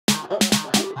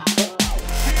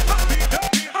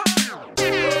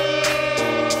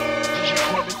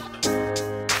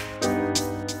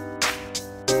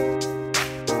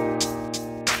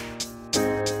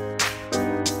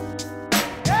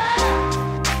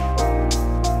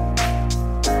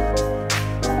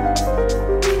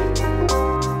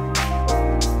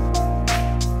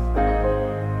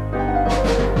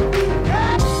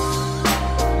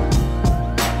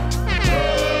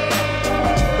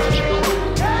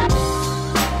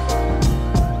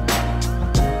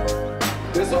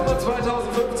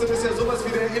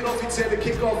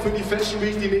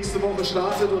nächste Woche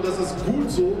startet und das ist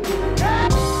gut so.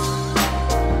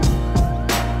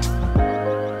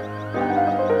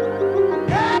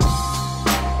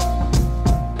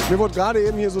 Mir wurde gerade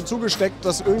eben hier so zugesteckt,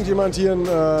 dass irgendjemand hier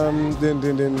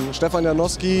den Stefan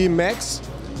Janowski Max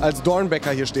als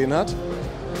Dornbäcker hier stehen hat.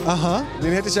 Aha.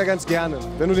 Den hätte ich ja ganz gerne.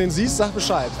 Wenn du den siehst, sag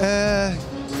Bescheid.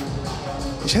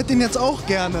 Ich hätte den jetzt auch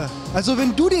gerne. Also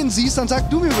wenn du den siehst, dann sag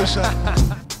du mir Bescheid.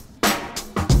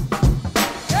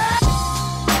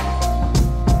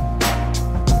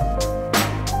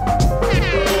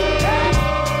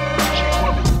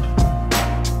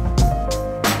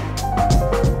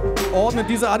 Ordnet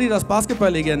diese Adidas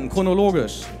Basketball-Legenden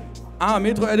chronologisch. A.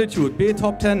 Metro Attitude, B.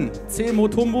 Top 10, C.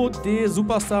 Motumbo, D.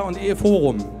 Superstar und E.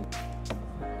 Forum.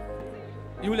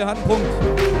 Julia hat einen Punkt.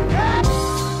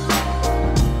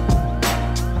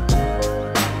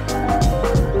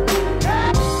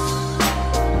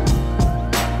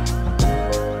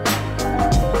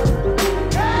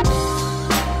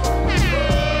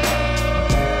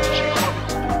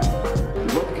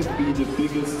 What could be the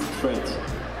biggest threat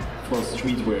for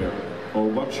streetwear, or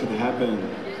what should happen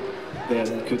that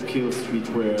could kill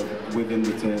streetwear within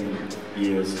the 10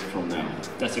 years from now?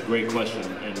 That's a great question.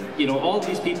 And you know, all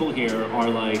these people here are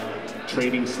like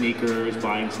trading sneakers,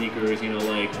 buying sneakers, you know,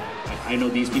 like I know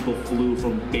these people flew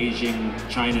from Beijing,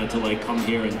 China to like come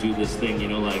here and do this thing, you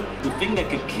know, like the thing that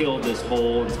could kill this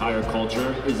whole entire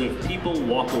culture is if people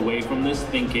walk away from this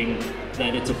thinking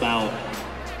that it's about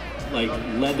like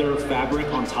leather fabric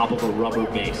on top of a rubber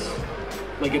base.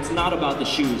 Like, it's not about the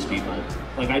shoes, people.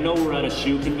 Like, I know we're at a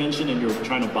shoe convention and you're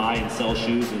trying to buy and sell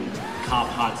shoes and cop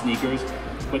hot sneakers,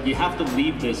 but you have to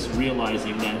leave this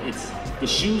realizing that the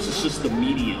shoes is just the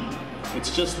medium.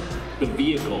 It's just the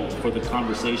vehicle for the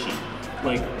conversation.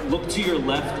 Like, look to your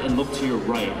left and look to your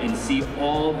right and see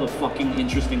all the fucking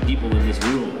interesting people in this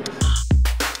room.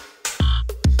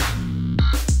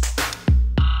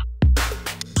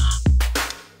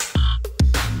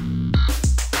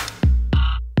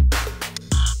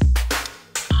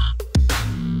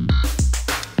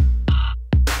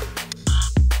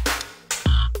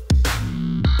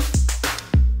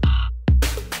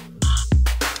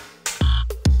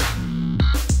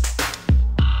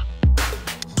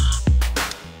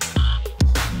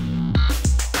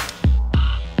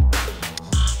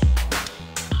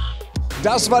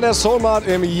 Das war der Solemart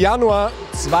im Januar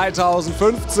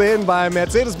 2015 bei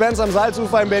Mercedes-Benz am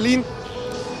Salzufer in Berlin.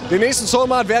 Den nächsten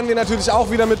Solemart werden wir natürlich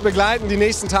auch wieder mit begleiten, die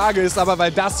nächsten Tage ist, aber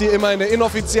weil das hier immer eine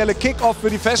inoffizielle Kick-Off für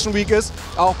die Fashion Week ist,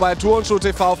 auch bei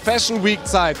Turnschuh.tv Fashion Week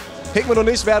Zeit. Hickman und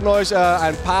ich werden euch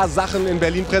ein paar Sachen in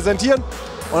Berlin präsentieren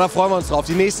und da freuen wir uns drauf.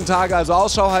 Die nächsten Tage also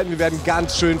Ausschau halten, wir werden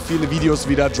ganz schön viele Videos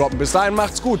wieder droppen. Bis dahin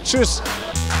macht's gut, tschüss!